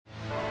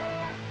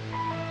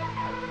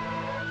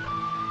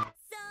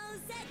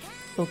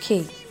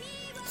Okay,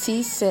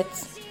 T set,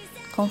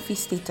 comfy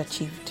state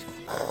achieved.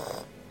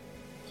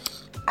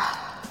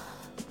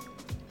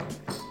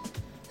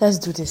 Let's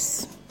do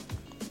this.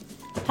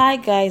 Hi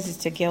guys,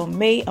 it's your girl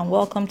May and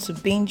welcome to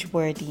Binge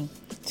Worthy.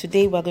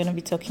 Today we're going to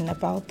be talking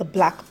about The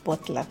Black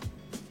Butler.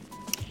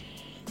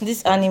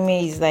 This anime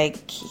is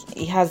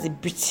it has a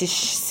British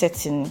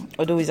setting,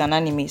 although it's an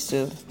anime,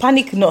 so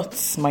panic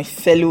not, my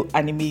fellow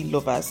anime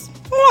lovers.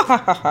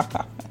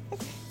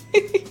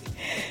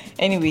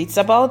 Anyway, it's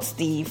about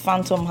the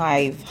Phantom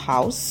Hive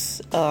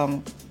house,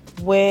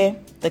 where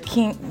the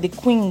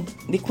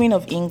Queen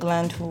of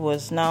England, who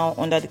was now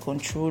under the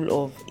control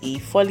of a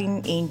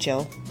fallen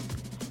angel,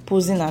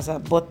 posing as a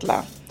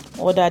butler,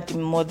 ordered the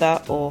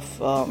murder of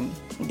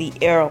the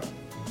Earl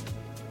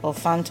of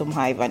Phantom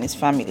Hive and his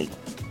family.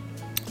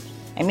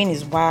 I mean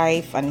his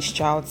wife and his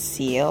child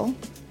Ciel.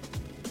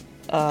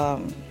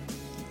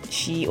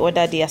 She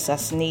ordered the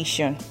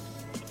assassination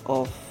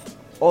of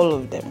all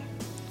of them.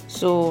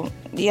 So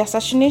the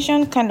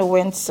assassination kind of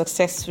went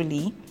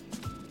successfully,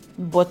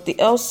 but the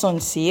Earl's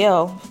son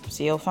Ciel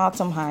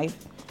Phantom Hive,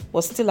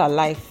 was still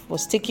alive,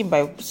 was taken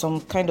by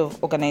some kind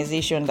of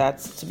organization that,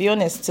 to be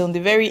honest, till the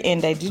very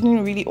end, I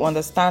didn't really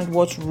understand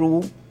what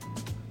role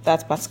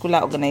that particular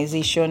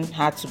organization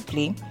had to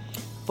play.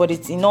 But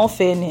it's, in all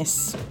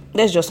fairness,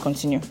 let's just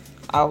continue.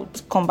 I'll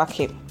come back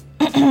here.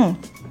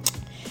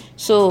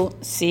 So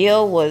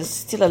Ciel was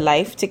still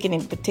alive,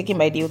 taken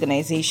by the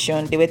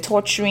organization. They were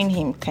torturing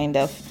him, kind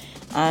of,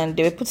 and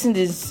they were putting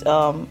this.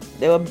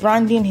 They were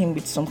branding him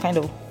with some kind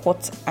of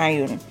hot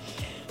iron.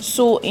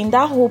 So in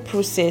that whole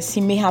process, he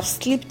may have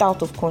slipped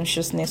out of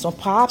consciousness, or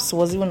perhaps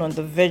was even on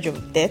the verge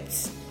of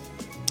death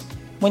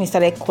when he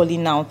started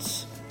calling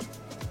out.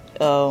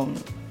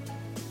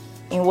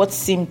 In what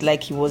seemed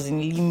like he was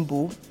in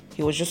limbo,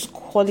 he was just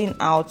calling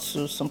out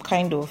to some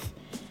kind of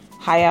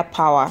higher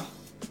power,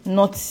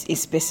 not a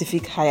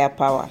specific higher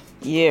power.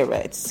 Yeah,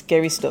 right.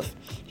 Scary stuff.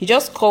 He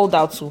just called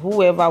out to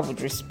whoever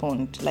would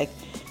respond.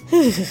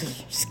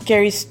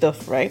 Scary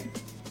stuff, right?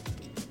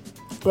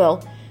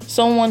 Well,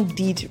 someone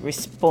did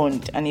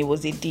respond, and it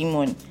was a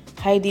demon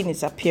hiding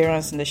its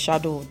appearance in the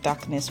shadow of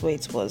darkness where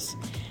it was.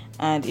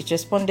 And it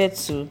responded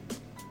to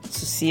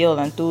Ciel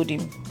and told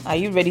him, "Are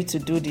you ready to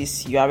do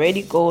this? You are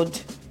already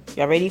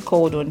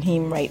called on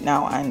him right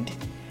now, and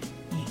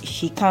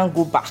he can't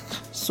go back.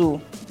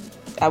 So,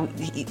 are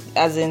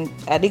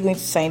they going to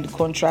sign the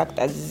contract?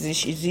 Is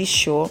this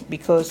sure?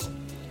 Because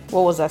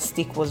what was at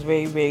stake was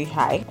very, very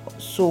high."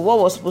 So what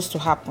was supposed to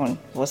happen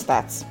was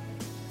that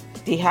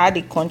they had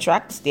a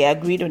contract. They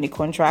agreed on a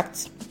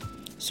contract.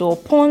 So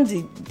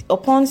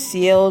upon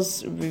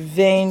Ciel's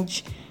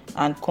revenge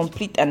and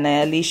complete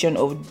annihilation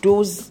of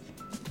those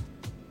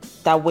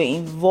that were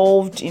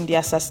involved in the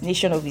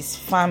assassination of his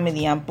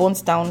family and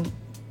burnt down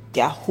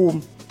their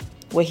home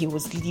where he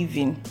was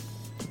living.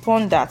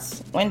 Upon that,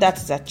 when that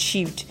is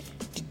achieved,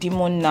 the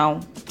demon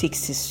now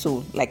takes his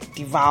soul,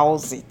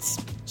 devours it.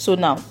 So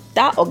now,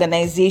 that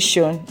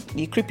organization,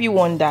 the creepy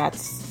one that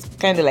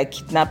kind of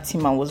kidnapped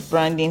him and was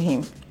branding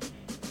him,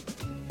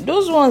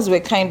 those ones were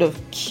kind of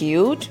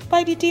killed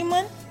by the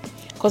demon,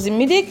 because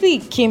immediately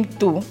he came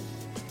to,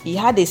 he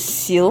had a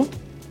seal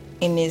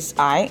in his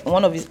eye,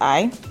 one of his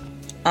eye,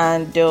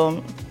 and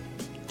the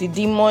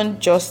demon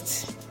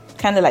just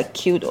kind of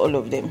killed all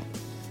of them.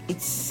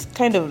 It's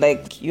kind of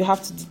you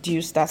have to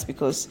deduce that,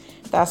 because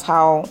that's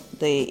how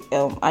the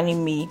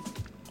anime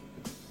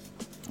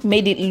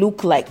made it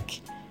look like.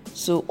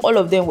 So all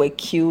of them were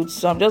killed.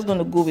 So I'm just going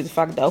to go with the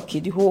fact that,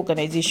 okay, the whole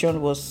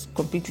organization was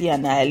completely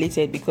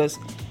annihilated, because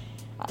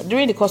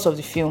during the course of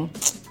the film,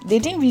 they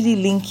didn't really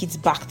link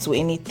it back to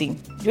anything.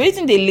 The only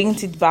thing they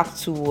linked it back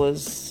to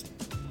was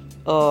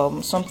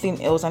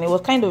something else, and it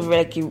was kind of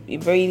a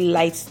very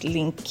light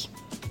link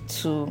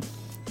to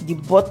the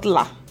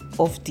butler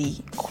of the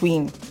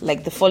queen,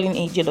 the fallen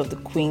angel of the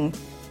queen,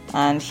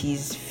 and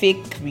his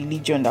fake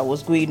religion that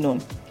was going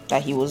on,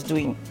 that he was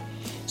doing.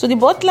 So the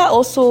butler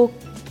also,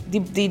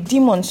 the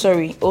demon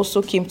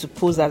also came to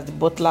pose as the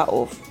butler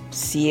of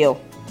Ciel,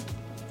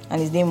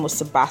 and his name was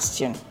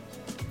Sebastian.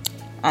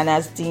 And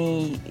as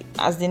the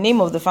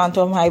name of the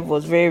Phantom Hive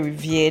was very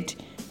revered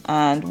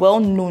and well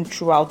known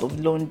throughout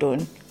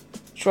London,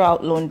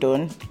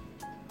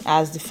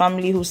 as the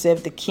family who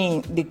served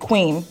the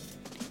queen,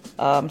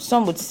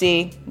 some would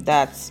say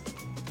that,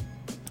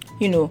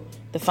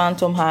 the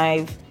Phantom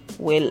Hive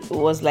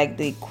was like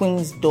the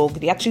queen's dog.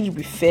 They actually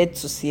referred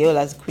to Ciel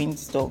as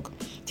queen's dog.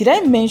 Did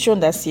I mention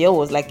that Ciel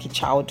was like a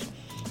child?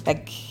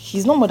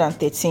 He's not more than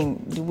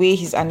 13, the way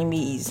his anime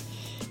is.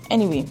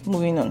 Anyway,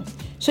 moving on.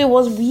 So it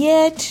was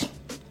weird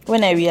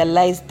when I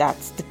realized that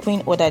the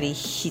queen ordered a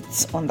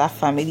hit on that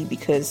family,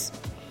 because,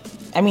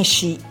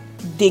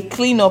 they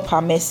clean up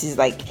her messes,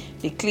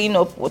 they clean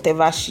up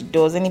whatever she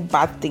does, any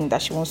bad thing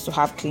that she wants to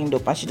have cleaned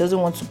up, and she doesn't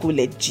want to go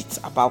legit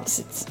about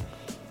it.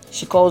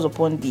 She calls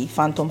upon the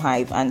Phantom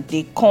Hive, and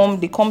they come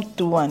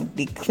through and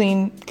they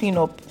clean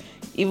up,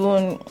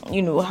 even,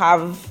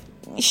 have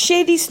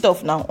shady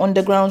stuff now,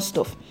 underground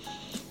stuff.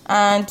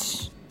 And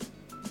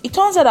it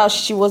turns out that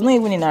she was not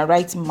even in her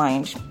right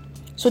mind.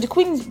 So the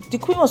queen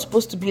was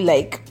supposed to be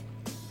like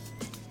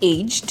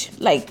aged,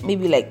 like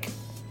maybe like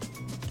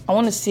I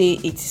want to say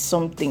 80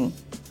 something,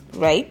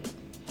 right?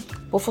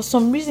 But for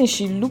some reason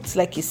she looked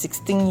like a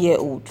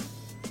 16-year-old.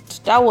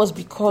 That was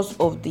because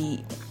of the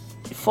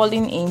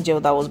fallen angel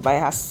that was by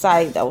her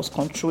side, that was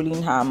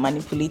controlling her,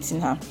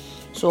 manipulating her.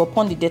 So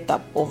upon the death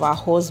of her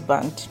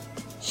husband,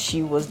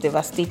 she was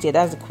devastated.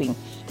 That's the queen.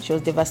 She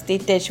was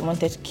devastated. She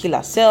wanted to kill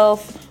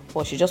herself,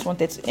 or she just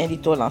wanted to end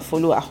it all and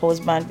follow her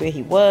husband where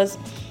he was.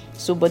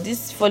 So, but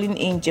this fallen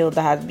angel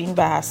that had been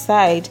by her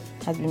side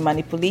has been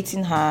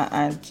manipulating her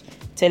and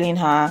telling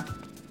her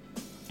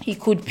he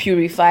could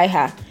purify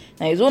her.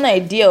 Now, his own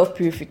idea of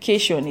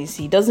purification is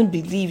he doesn't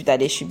believe that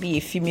there should be a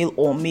female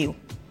or male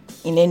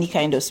in any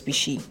kind of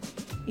species.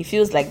 He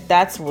feels like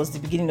that was the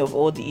beginning of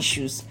all the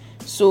issues.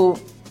 So,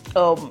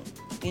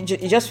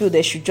 he just feels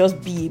there should just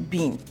be a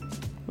being,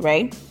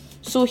 right?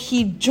 So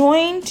he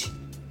joined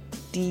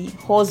the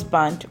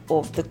husband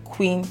of the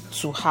queen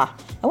to her.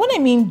 And when I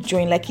mean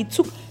join, like he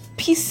took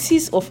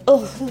pieces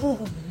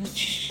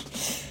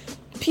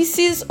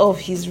of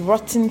his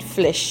rotten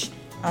flesh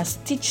and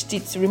stitched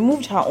it,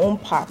 removed her own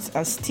parts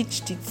and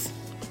stitched it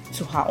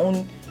to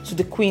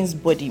the queen's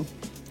body.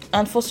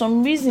 And for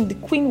some reason, the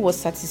queen was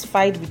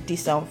satisfied with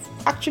this and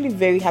actually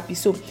very happy.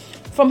 So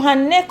from her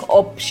neck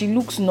up, she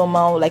looks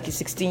normal, like a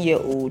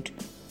 16-year-old.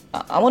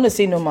 I want to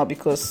say normal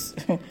because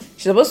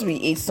she's supposed to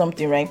be 8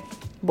 something, right?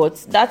 But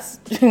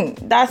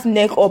that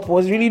neck up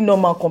was really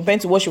normal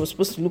compared to what she was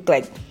supposed to look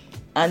like.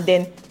 And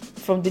then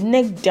from the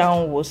neck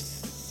down was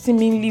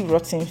seemingly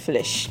rotten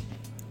flesh.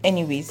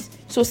 Anyways,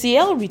 so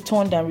Ciel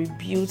returned and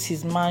rebuilt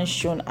his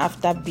mansion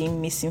after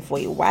being missing for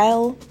a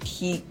while.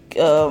 He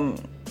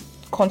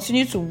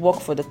continued to work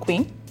for the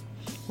queen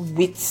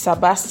with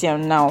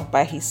Sebastian now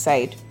by his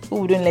side, who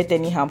wouldn't let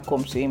any harm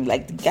come to him.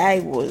 Like, the guy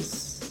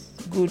was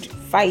good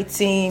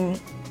fighting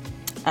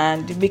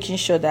and making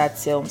sure that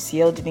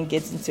Ciel didn't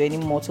get into any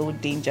mortal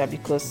danger,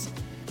 because,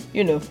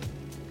 you know,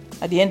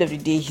 at the end of the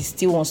day, he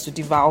still wants to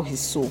devour his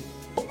soul.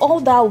 All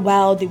that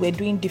while, they were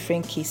doing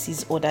different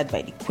cases ordered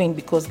by the queen,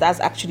 because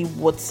that's actually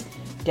what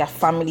their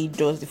family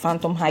does, the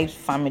Phantom Hive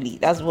family.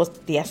 That's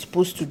what they are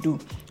supposed to do,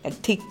 like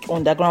take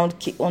underground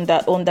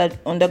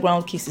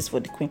cases for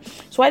the queen.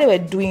 So while they were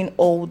doing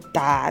all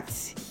that,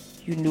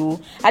 you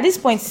know, at this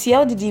point,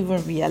 Ciel didn't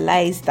even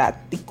realize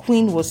that the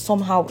queen was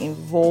somehow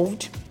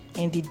involved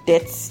in the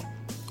death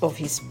of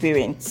his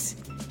parents,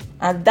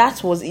 and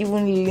that was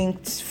even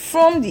linked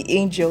from the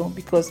angel,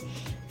 because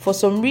for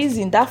some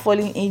reason that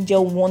fallen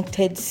angel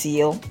wanted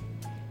Ciel.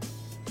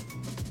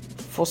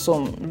 For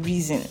some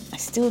reason, I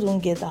still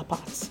don't get that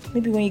part.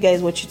 Maybe when you guys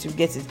watch it, you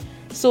get it.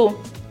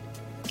 So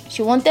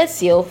she wanted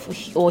Ciel,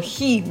 or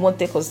he wanted,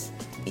 because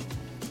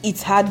it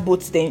had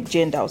both the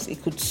genders.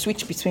 It could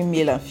switch between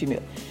male and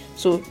female.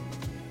 So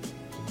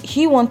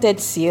he wanted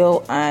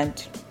Ciel,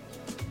 and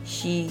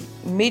he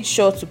made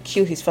sure to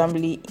kill his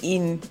family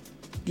in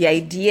the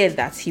idea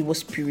that he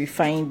was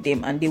purifying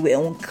them and they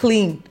were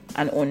unclean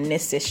and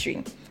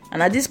unnecessary.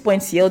 And at this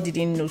point, Ciel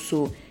didn't know,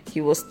 so he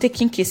was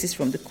taking cases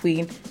from the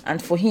queen,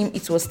 and for him,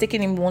 it was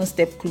taking him one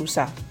step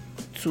closer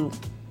to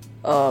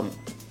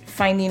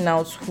finding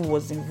out who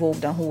was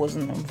involved and who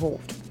wasn't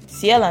involved.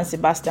 Ciel and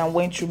Sebastian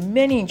went through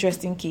many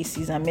interesting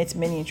cases and met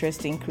many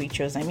interesting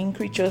creatures. I mean,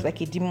 creatures like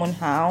a demon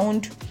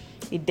hound,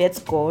 a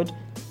death god,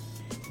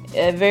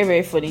 a very,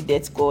 very funny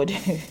death god.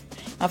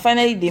 And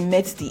finally, they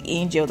met the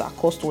angel that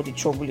caused all the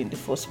trouble in the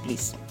first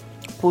place,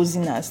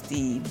 posing as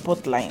the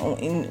botline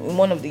in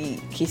one of the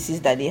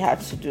cases that they had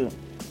to do.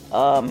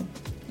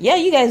 Yeah,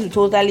 you guys will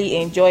totally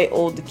enjoy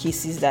all the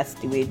cases that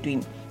they were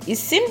doing. It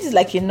seems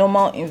like a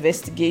normal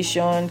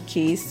investigation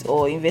case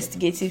or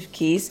investigative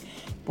case,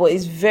 but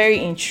it's very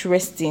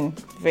interesting,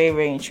 very,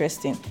 very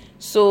interesting.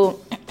 So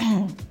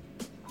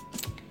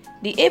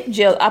the ape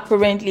gel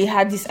apparently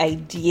had this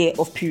idea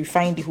of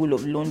purifying the whole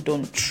of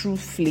London through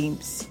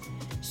flames.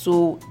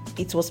 So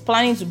it was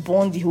planning to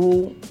burn the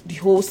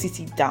whole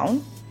city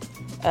down,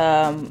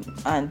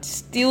 and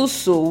steal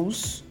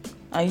souls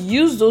and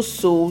use those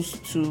souls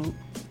to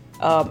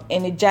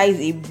energize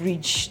a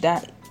bridge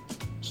that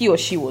he or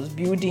she was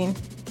building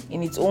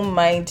in its own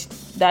mind.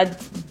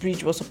 That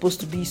bridge was supposed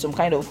to be some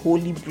kind of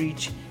holy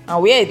bridge,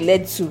 and where it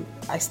led to,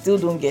 I still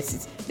don't get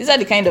it. These are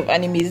the kind of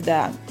animes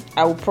that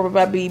I will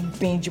probably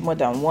binge more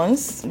than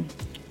once.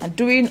 And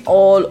during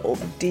all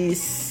of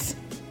this,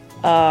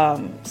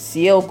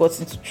 Ciel got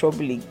into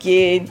trouble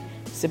again.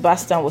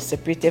 Sebastian was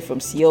separated from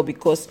Ciel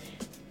because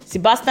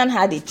Sebastian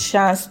had a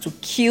chance to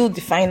kill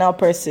the final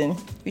person,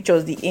 which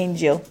was the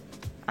angel,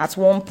 at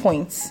one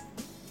point,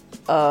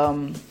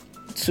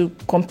 to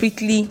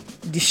completely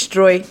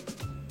destroy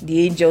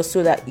the angel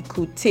so that it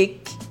could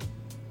take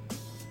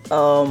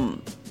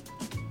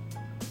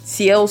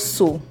Ciel's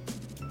soul.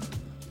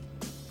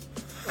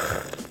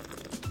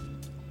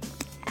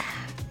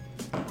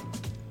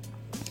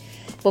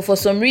 But for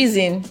some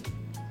reason,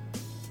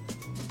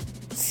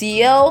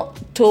 Ciel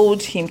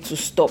told him to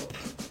stop.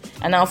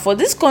 And now for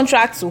this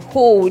contract to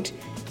hold,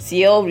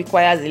 Ciel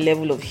requires a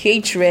level of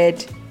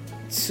hatred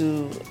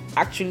to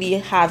actually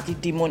have the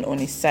demon on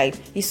his side.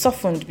 He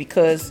softened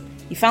because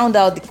he found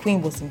out the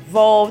queen was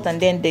involved,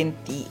 and then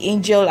the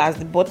angel as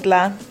the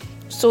butler.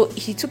 So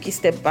he took a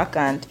step back,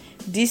 and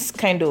this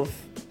kind of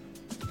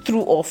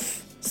threw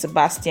off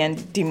Sebastian,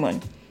 the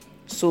demon.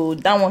 So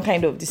that one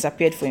kind of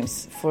disappeared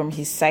from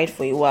his side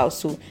for a while.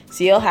 So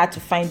Ciel had to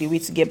find a way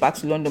to get back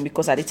to London,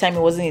 because at the time he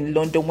wasn't in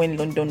London when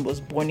London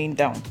was burning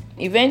down.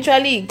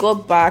 Eventually he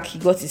got back, he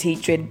got his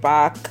hatred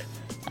back,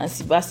 and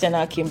Sebastian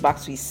now came back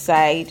to his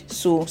side.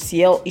 So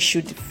Ciel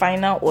issued the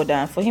final order,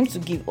 and for him to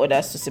give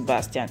orders to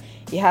Sebastian,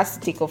 he has to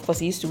take off, because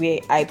he used to wear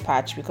an eye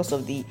patch because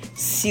of the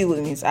seal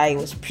in his eye. It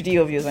was pretty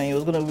obvious, and he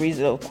was going to raise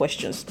a lot of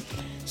questions.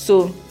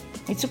 So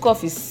he took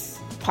off his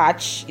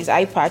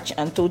eye patch,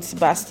 and told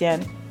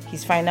Sebastian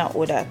his final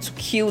order to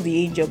kill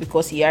the angel,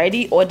 because he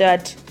already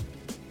ordered,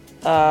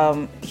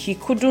 he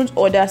couldn't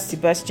order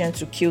Sebastian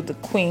to kill the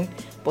queen,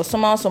 but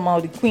somehow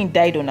the queen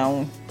died on her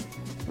own,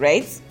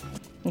 right?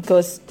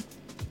 Because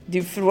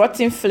the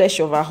rotten flesh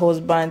of her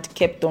husband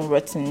kept on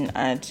rotting,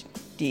 and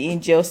the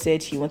angel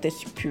said he wanted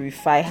to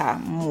purify her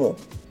more.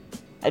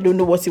 I don't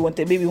know what he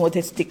wanted. Maybe he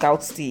wanted to take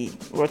out the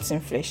rotten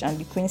flesh, and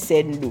the queen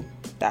said no,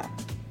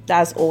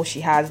 that's all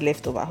she has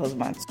left of her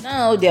husband.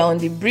 Now they're on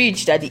the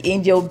bridge that the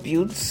angel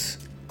built,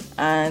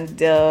 and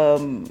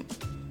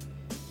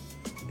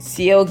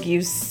Ciel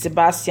gives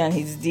Sebastian,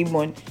 his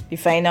demon, the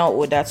final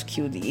order to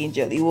kill the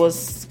angel. It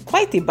was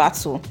quite a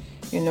battle,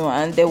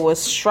 and there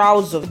was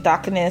shrouds of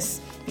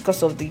darkness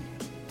because of the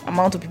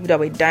amount of people that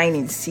were dying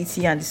in the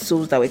city and the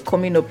souls that were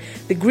coming up.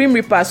 The Grim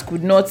Reapers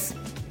could not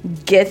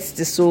get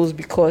the souls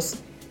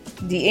because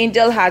the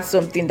angel had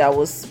something that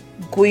was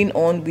going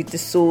on with the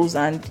souls,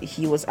 and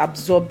he was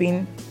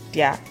absorbing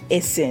their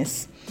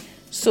essence.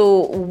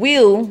 So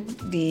Will,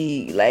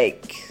 the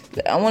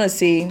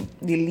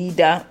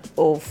leader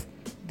of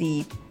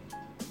the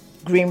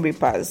Grim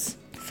Reapers,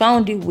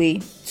 found a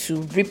way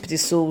to rip the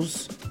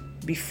souls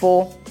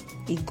before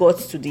it got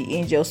to the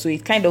angel. So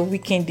it kind of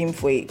weakened him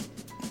for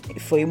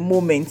a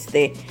moment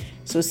there.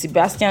 So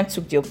Sebastian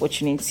took the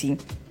opportunity,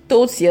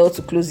 told Ciel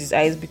to close his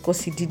eyes,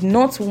 because he did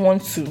not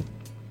want to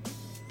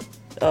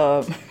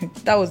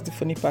that was the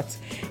funny part.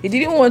 He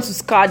didn't want to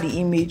scar the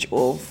image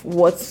of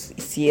what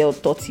Ciel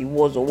thought he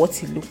was, or what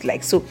he looked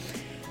like. So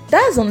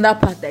that's on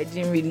that part that I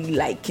didn't really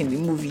like in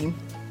the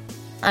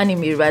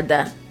anime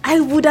rather.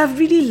 I would have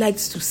really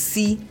liked to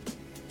see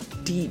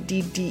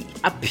the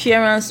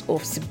appearance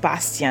of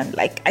Sebastian.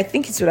 Like, I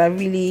think it would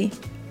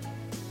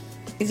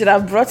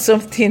have brought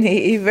something,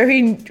 a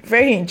very,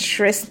 very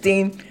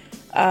interesting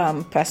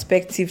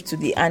perspective to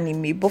the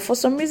anime. But for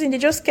some reason, they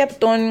just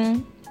kept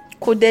on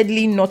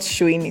codedly not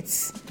showing it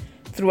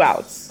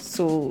throughout.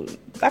 So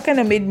that kind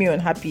of made me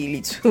unhappy a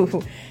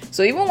little.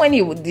 So even when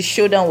the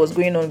showdown was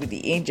going on with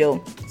the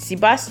angel,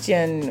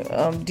 Sebastian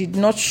did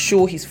not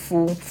show his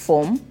full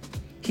form.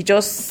 He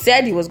just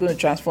said he was going to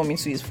transform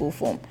into his full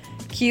form,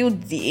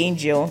 killed the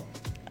angel,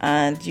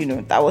 and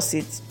that was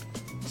it.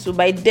 So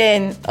by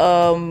then,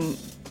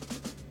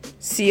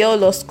 Ciel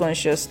lost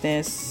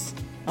consciousness,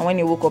 and when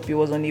he woke up, he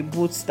was on a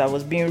boat that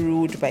was being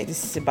ruled by this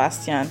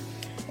Sebastian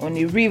on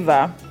a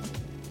river,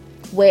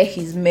 where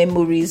his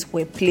memories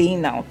were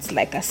playing out,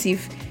 like as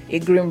if a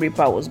Grim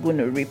Reaper was going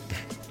to rip.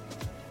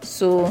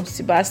 So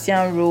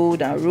Sebastian rode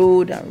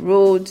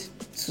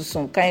to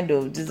some kind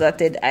of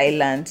deserted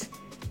island,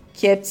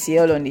 kept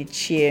Ciel on a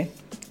chair,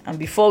 and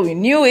before we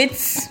knew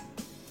it,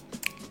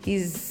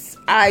 his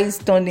eyes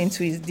turned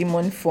into his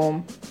demon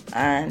form,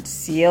 and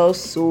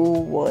Ciel's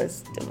soul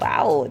was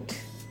devoured.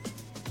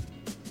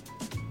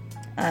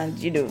 And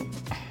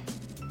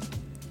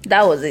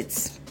that was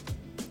it.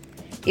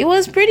 It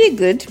was pretty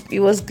good. It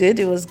was good.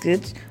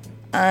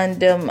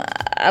 And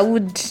I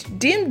would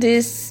deem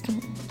this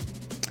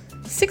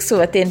 6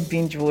 over 10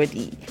 binge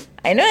worthy.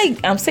 I know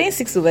I'm saying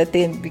 6 over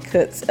 10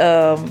 because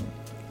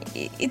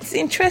it's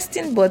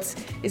interesting, but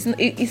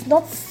it's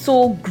not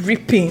so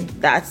gripping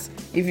that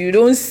if you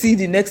don't see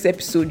the next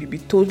episode, you'll be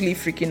totally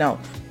freaking out.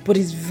 But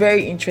it's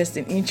very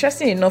interesting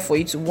enough for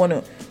you to want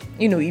to,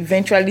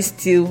 eventually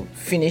still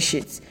finish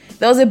it.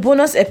 There was a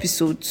bonus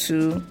episode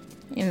too,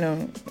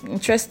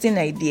 interesting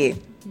idea.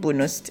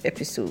 Bonus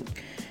episode,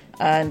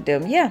 and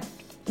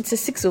it's a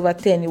 6 over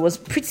 10. It was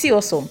pretty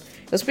awesome.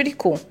 It was pretty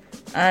cool,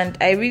 and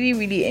I really,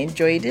 really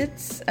enjoyed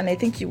it, and I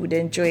think you would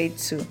enjoy it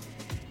too.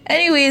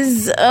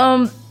 Anyways,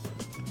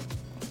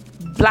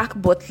 Black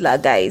Butler,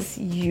 guys,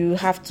 you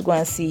have to go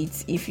and see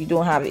it if you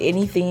don't have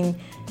anything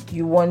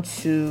you want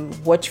to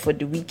watch for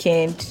the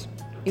weekend.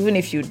 Even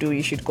if you do,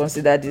 you should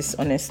consider this,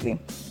 honestly,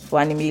 for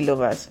anime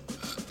lovers.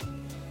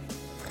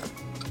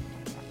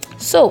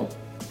 So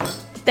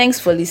thanks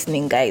for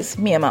listening, guys.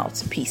 Me, I'm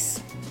out.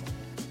 Peace.